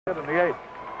In the eighth.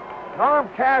 Norm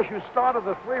Cash, who started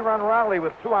the 3-run rally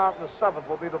with 2 out in the 7th,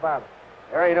 will be the batter.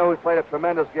 There you know who's played a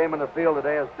tremendous game in the field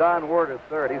today is Don Ward at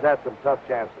third. He's had some tough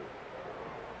chances.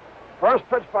 First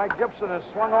pitch by Gibson is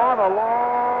swung on, a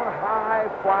long, high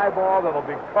fly ball that'll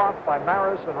be caught by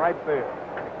Maris in right field.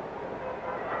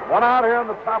 1 out here in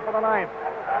the top of the 9th.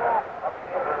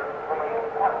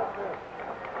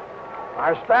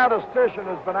 Our statistician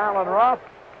has been Alan Roth.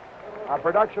 Our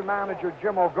production manager,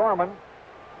 Jim O'Gorman.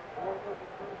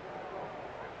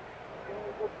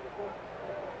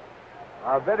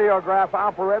 Our videograph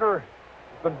operator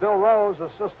has been Bill Rose,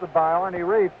 assisted by Arnie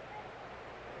Reef.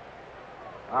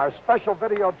 Our special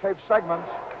videotape segments.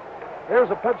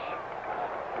 Here's a pitch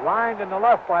lined in the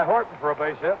left by Horton for a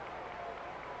base hit.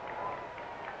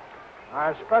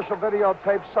 Our special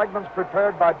videotape segments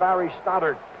prepared by Barry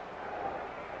Stoddard.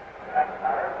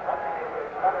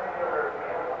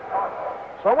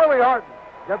 So Willie Horton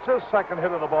gets his second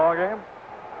hit of the ball game.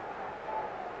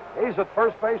 He's at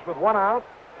first base with 1 out.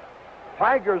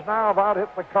 Tigers now have out hit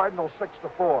the Cardinals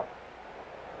 6-4.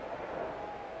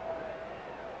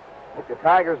 I think the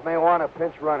Tigers may want a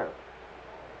pinch runner.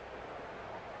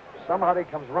 Somebody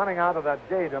comes running out of that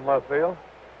gate in left field.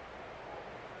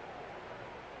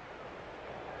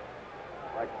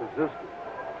 Like Suzuki.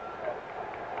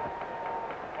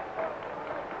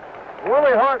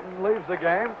 Willie Horton leaves the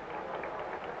game.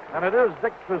 And it is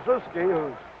Dick Suzuki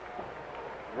who's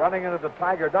running into the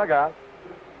Tiger dugout.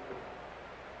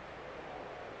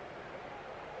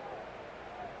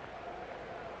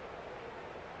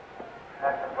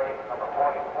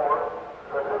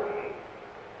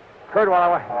 Kurt,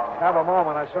 while I have a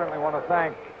moment, I certainly want to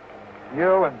thank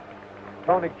you and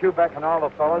Tony Kubek and all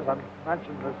the fellas. I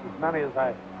mentioned this as many as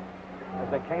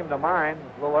they came to mind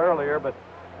a little earlier, but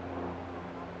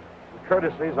the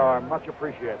courtesies are much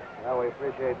appreciated. Well, we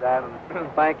appreciate that, and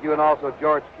thank you, and also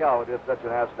George Kell, who did such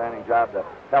an outstanding job to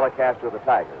telecast with the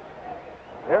Tigers.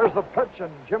 Here's the pitch,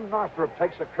 and Jim Northrup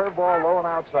takes a curveball low and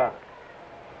outside.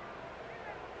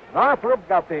 Northrup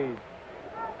got the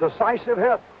decisive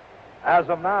hit as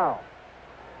of now.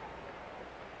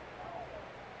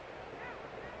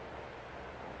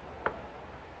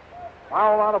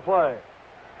 Foul out of play.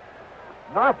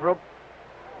 Northrup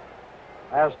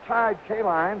has tied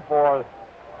Kaline for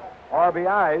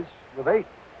RBIs with 8.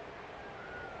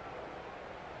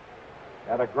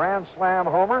 Had a grand slam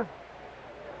homer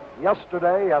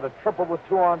yesterday, had a triple with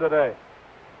 2 on today.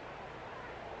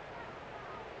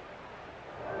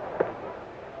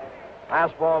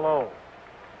 Fastball low.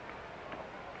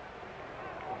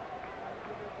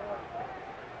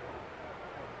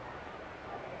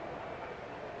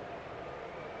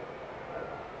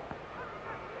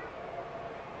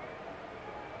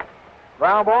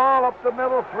 Ground ball up the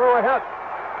middle, through a hit.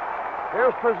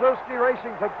 Here's Krzyzewski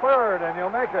racing to third, and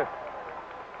he'll make it.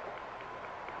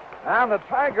 And the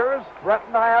Tigers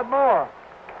threaten to add more.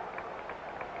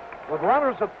 With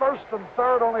runners at first and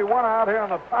third, only 1 out here in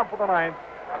the top of the 9th.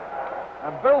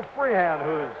 And Bill Freehand,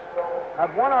 who's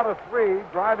had 1 out of 3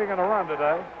 driving in a run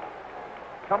today,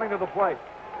 coming to the plate.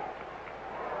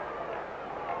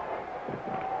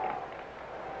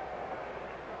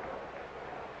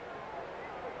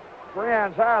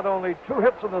 Freehand's had only 2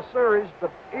 hits in the series,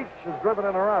 but each has driven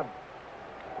in a run.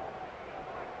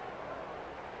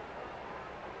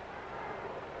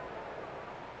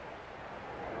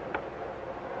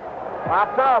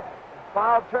 Popped up.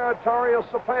 Foul territory of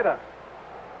Cepeda.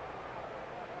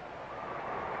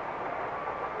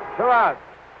 2 out.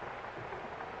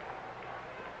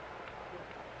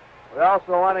 We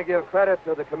also want to give credit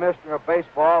to the Commissioner of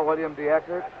Baseball, William D.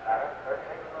 Eckert,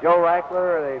 Joe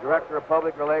Reichler, the Director of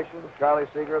Public Relations, Charlie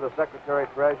Seeger, the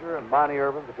Secretary-Treasurer, and Monty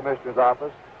Irvin, the Commissioner's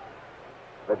Office.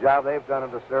 The job they've done in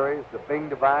the series, to Bing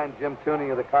Devine, Jim Tooney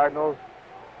of the Cardinals,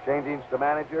 Shane Deans, the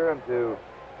manager, and to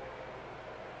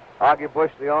Augie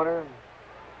Bush, the owner.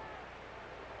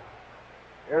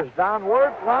 Here's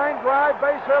downward, line drive,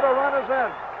 base hit, a run is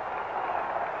in.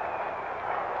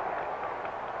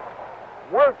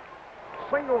 Work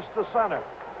singles to center.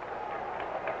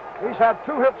 He's had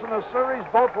 2 hits in the series,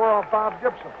 both were off Bob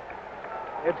Gibson.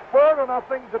 It's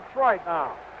 4-0 Detroit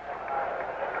now.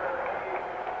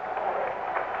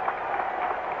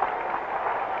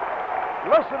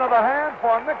 Listen to the hand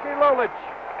for Mickey Lolich.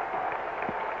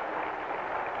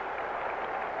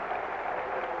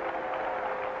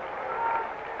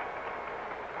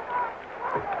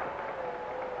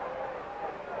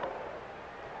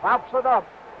 Pops it up.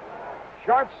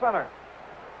 Short center.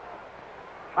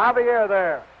 Javier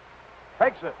there.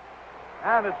 Takes it.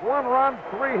 And it's 1 run,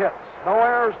 3 hits. No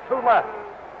errors, 2 left.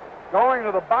 Going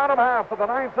to the bottom half of the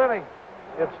 9th inning.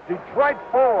 It's Detroit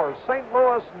 4, St.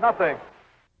 Louis nothing.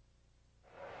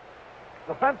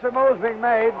 Defensive moves being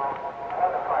made.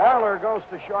 Euler goes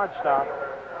to shortstop.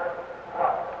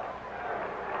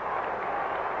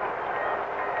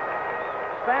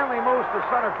 Stanley moves to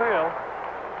center field,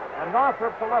 and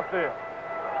Northrup to left field.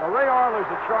 So Ray Euler's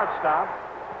at shortstop,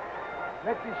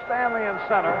 Mickey Stanley in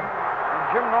center, and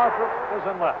Jim Northrup is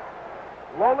in left.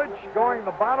 Lolich, going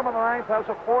the bottom of the ninth, has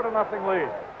a 4-0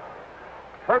 lead.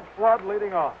 Kurt Flood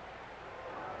leading off.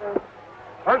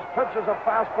 First pitch is a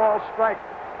fastball strike.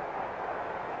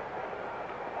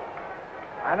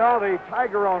 I know the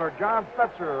Tiger owner, John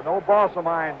Fetzer, an old boss of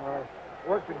mine,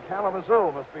 worked in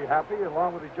Kalamazoo, must be happy,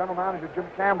 along with the general manager, Jim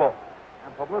Campbell,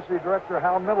 and publicity director,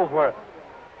 Hal Middlesworth.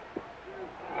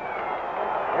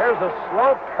 Here's a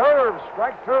slow curve,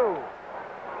 strike 2.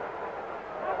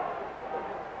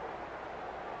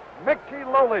 Mickey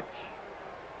Lolich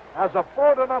has a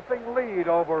 4-0 lead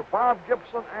over Bob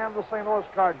Gibson and the St. Louis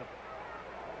Cardinals.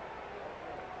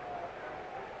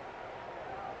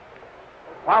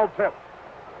 Foul tip.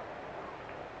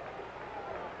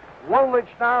 Lolich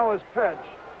now has pitched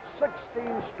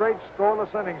 16 straight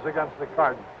scoreless innings against the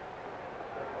Cardinals.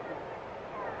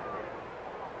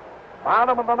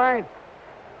 Bottom of the ninth.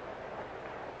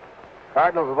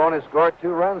 Cardinals have only scored 2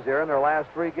 runs here in their last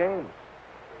 3 games.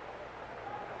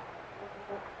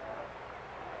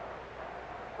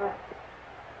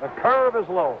 The curve is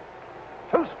low.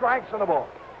 2 strikes and a ball.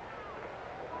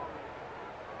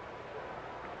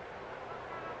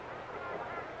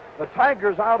 The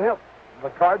Tigers out-hit the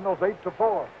Cardinals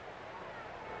 8-4.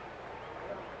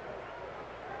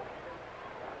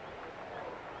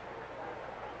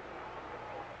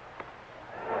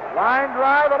 Line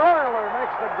drive, and Euler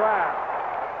makes the grab.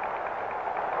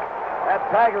 That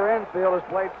Tiger infield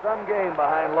has played some game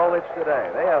behind Lolich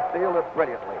today. They have fielded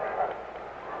brilliantly.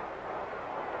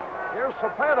 Here's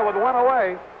Cepeda with one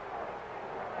away.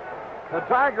 The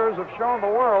Tigers have shown the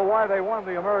world why they won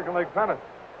the American League pennant.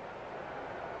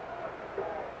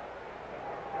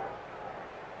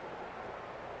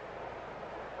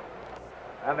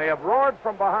 And they have roared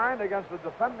from behind against the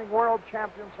defending world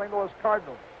champion St. Louis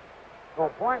Cardinals to a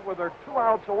point where they're 2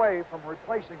 outs away from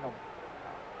replacing them.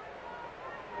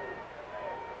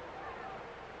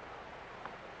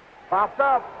 Popped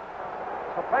up.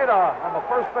 Cepeda on the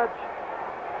first pitch.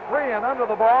 3 and under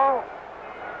the ball.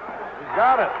 He's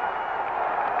got it.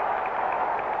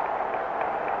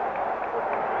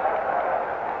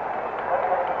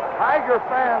 Tiger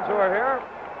fans who are here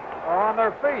are on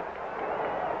their feet.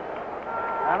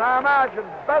 And I imagine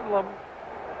Bedlam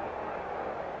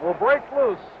will break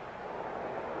loose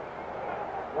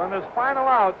when this final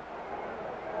out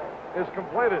is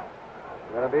completed.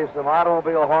 Going to be some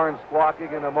automobile horns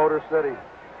squawking in the Motor City.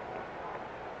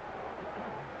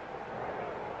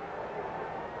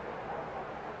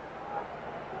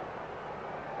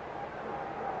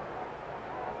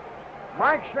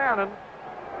 Mike Shannon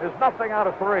is nothing out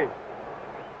of 3.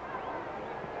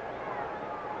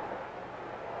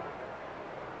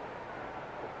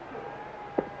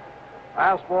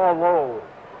 Fastball low.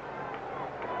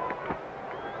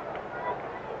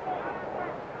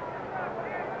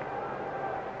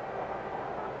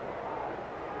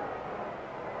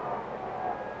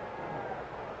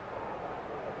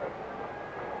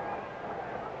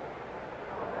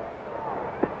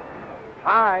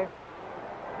 High.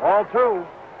 Ball 2.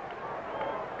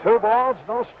 2 balls,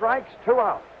 no strikes, 2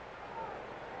 outs.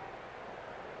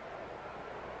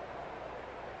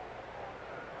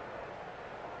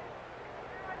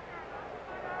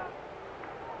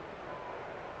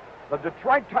 The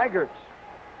Detroit Tigers,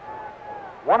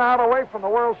 1 out away from the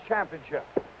World's Championship.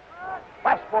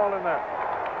 Fastball in there.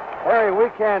 Harry, we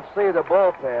can't see the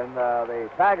bullpen. The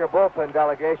Tiger bullpen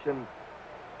delegation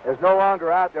is no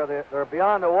longer out there. They're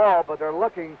beyond the wall, but they're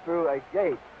looking through a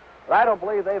gate. But I don't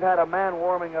believe they've had a man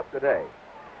warming up today.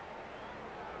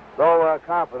 So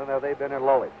confident have they been in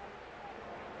Lolich.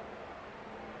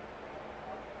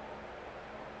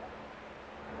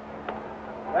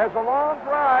 There's a long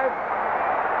drive.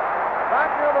 Back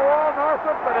near the wall,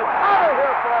 Northup, but it's out of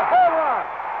here for a home run.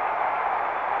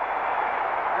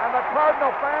 And the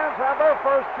Cardinal fans have their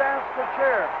first chance to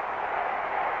cheer.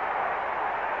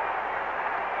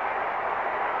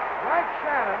 Mike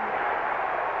Shannon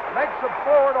makes it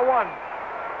 4-1.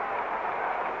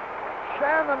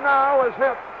 Shannon now has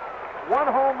hit 1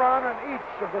 home run in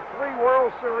each of the 3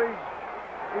 World Series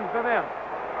he's been in.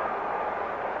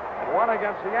 1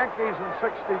 against the Yankees in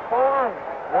 '64,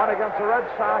 1 against the Red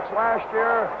Sox last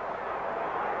year,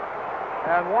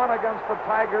 and 1 against the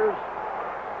Tigers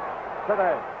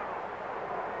today.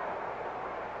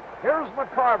 Here's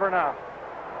McCarver now.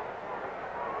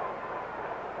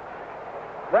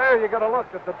 There you get a look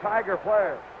at the Tiger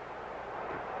players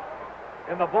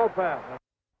in the bullpen.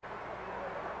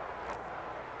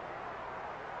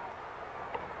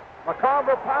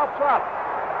 McComber pops up.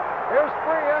 Here's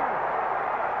Freehan.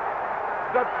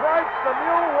 Detroit's the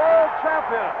new world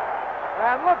champion.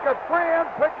 And look at Freehan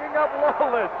picking up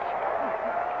Lolich.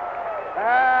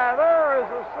 And there is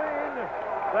a scene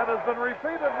that has been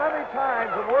repeated many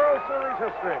times in World Series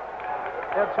history.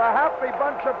 It's a happy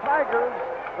bunch of Tigers.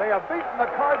 They have beaten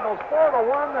the Cardinals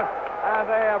 4-1, and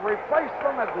they have replaced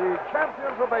them as the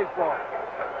champions of baseball.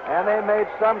 And they made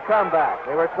some comeback.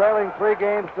 They were trailing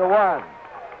 3-1.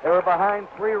 They were behind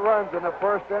 3 runs in the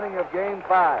first inning of Game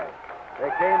 5. They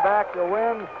came back to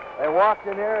win. They walked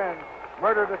in here and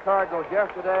murdered the Cardinals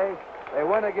yesterday. They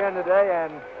win again today,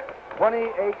 and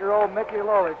 28-year-old Mickey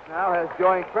Lolich now has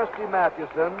joined Christy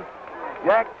Mathewson,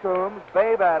 Jack Coombs,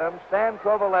 Babe Adams, Stan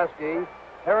Kovaleski,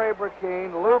 Harry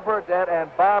Burkeen, Lou Burdett, and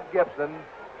Bob Gibson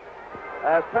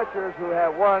as pitchers who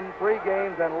have won 3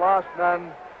 games and lost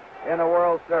none in a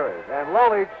World Series. And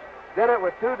Lolich did it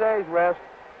with 2 days rest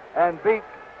and beat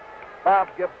Bob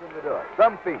Gibson to do it.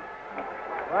 Some feat.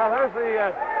 Well, there's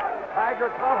the Tiger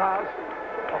clubhouse.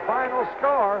 The final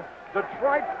score,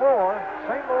 Detroit 4,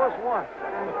 St. Louis 1.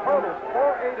 The total's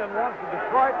 4-8-1 for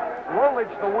Detroit.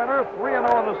 Lolich the winner,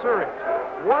 3-0 in the series.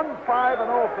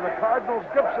 1-5-0 for the Cardinals.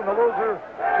 Gibson the loser,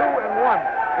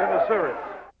 2-1 in the series.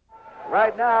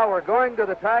 Right now, we're going to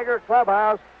the Tiger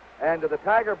clubhouse and to the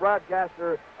Tiger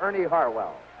broadcaster, Ernie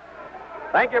Harwell.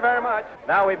 Thank you very much.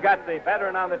 Now we've got the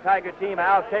veteran on the Tiger team,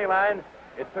 Al Kaline.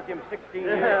 It took him 16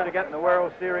 years to get in the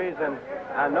World Series, and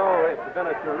I know it's been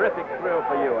a terrific thrill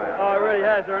for you, Al. Oh, it really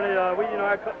has, Ernie.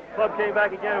 Our club came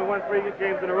back again and won 3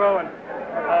 games in a row, and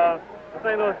the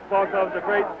St. Louis ball club is a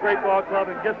great ball club,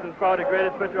 and Gibson's probably the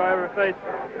greatest pitcher I ever faced.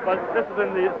 But this has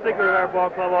been the secret of our ball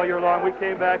club all year long. We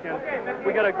came back, and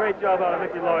we got a great job out of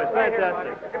Mickey Loich.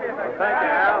 Fantastic. Well, thank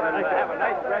you, Al, and have a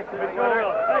nice rest of the winter.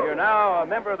 You're now a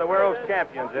member of the World's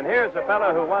Champions, and here's a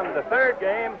fellow who won the 3rd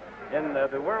game in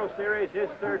the World Series, his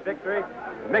 3rd victory,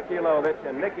 Mickey Lolich.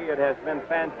 And Mickey, it has been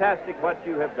fantastic what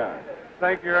you have done.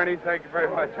 Thank you, Ernie. Thank you very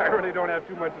much. I really don't have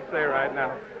too much to say right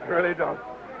now. I really don't.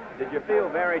 Did you feel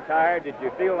very tired? Did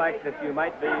you feel like that you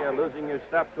might be losing your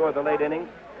stuff toward the late innings?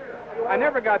 I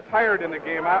never got tired in the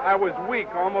game. I was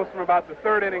weak almost from about the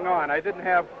 3rd inning on. I didn't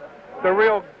have the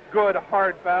real good,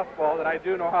 hard fastball that I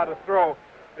do know how to throw.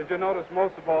 As you notice,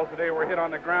 most of the balls today were hit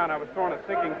on the ground. I was throwing a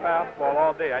sinking fastball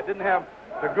all day. I didn't have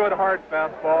the good, hard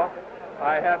fastball.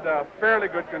 I had fairly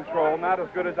good control, not as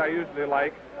good as I usually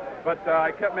like, but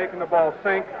I kept making the ball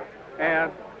sink,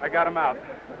 and I got him out.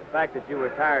 The fact that you were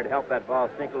tired helped that ball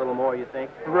sink a little more, you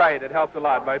think? Right, it helped a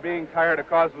lot. By being tired, it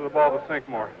causes the ball to sink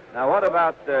more. Now, what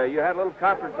about, you had a little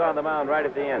conference on the mound right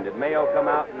at the end. Did Mayo come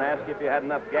out and ask if you had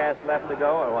enough gas left to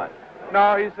go, or what?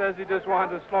 No, he says he just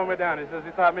wanted to slow me down. He says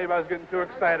he thought maybe I was getting too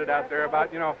excited out there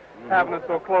about, having it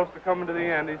so close to coming to the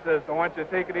end. He says, I want you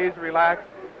to take it easy, relax,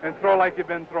 and throw like you've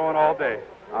been throwing all day.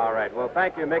 All right. Well,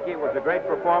 thank you, Mickey. It was a great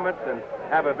performance, and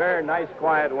have a very nice,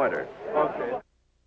 quiet winter. Okay.